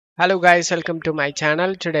Hello guys, welcome to my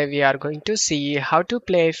channel. Today we are going to see how to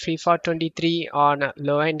play FIFA 23 on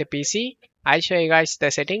low-end PC. I'll show you guys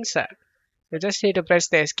the settings. You just need to press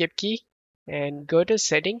the escape key and go to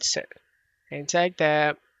settings and check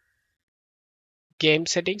the game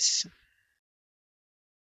settings.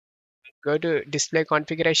 Go to display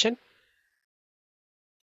configuration.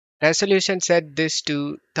 Resolution set this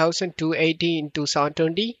to 1280 into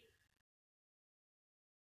 720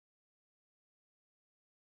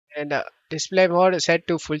 and display mode set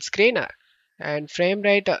to full screen and frame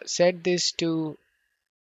rate set this to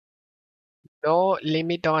no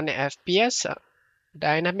limit on FPS.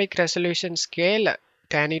 Dynamic resolution scale,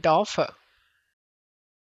 turn it off.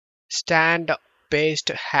 Stand based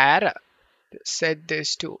hair, set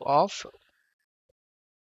this to off.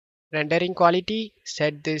 Rendering quality,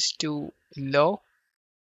 set this to low.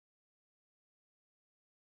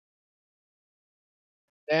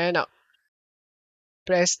 Then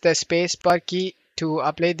press the space bar key to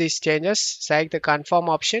apply these changes. Select the confirm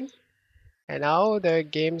option. And now the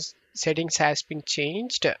game's settings has been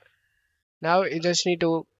changed. Now you just need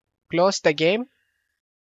to close the game.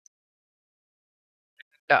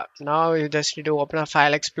 Now you just need to open a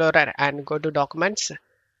file explorer and go to documents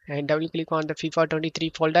and double click on the FIFA 23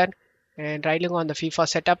 folder and right click on the FIFA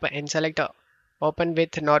setup and select open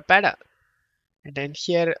with notepad, and then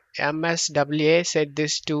here MSWA set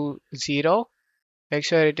this to 0. Make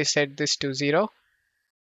sure it is set this to 0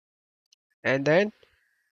 and then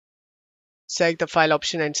select the file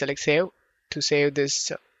option and select save to save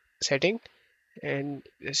this setting, and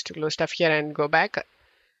just to close stuff here and go back,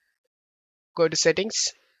 go to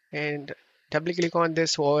settings and double click on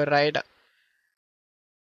this override,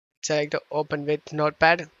 select open with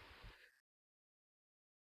notepad,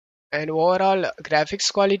 and overall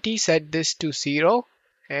graphics quality set this to 0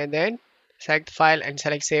 and then select file and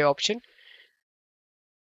select save option,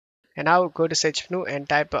 and now go to search menu and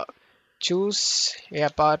type choose a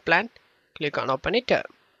power plant, click on open it,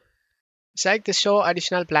 select the show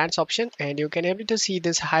additional plans option and you can able to see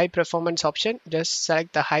this high performance option. Just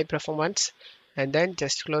select the high performance and then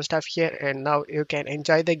just close stuff here, and now you can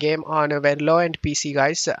enjoy the game on a very low end PC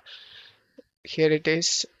guys. Here it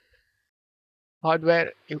is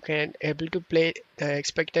hardware, you can able to play the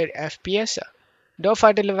expected FPS. Don't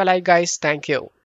forget to leave a like guys. Thank you.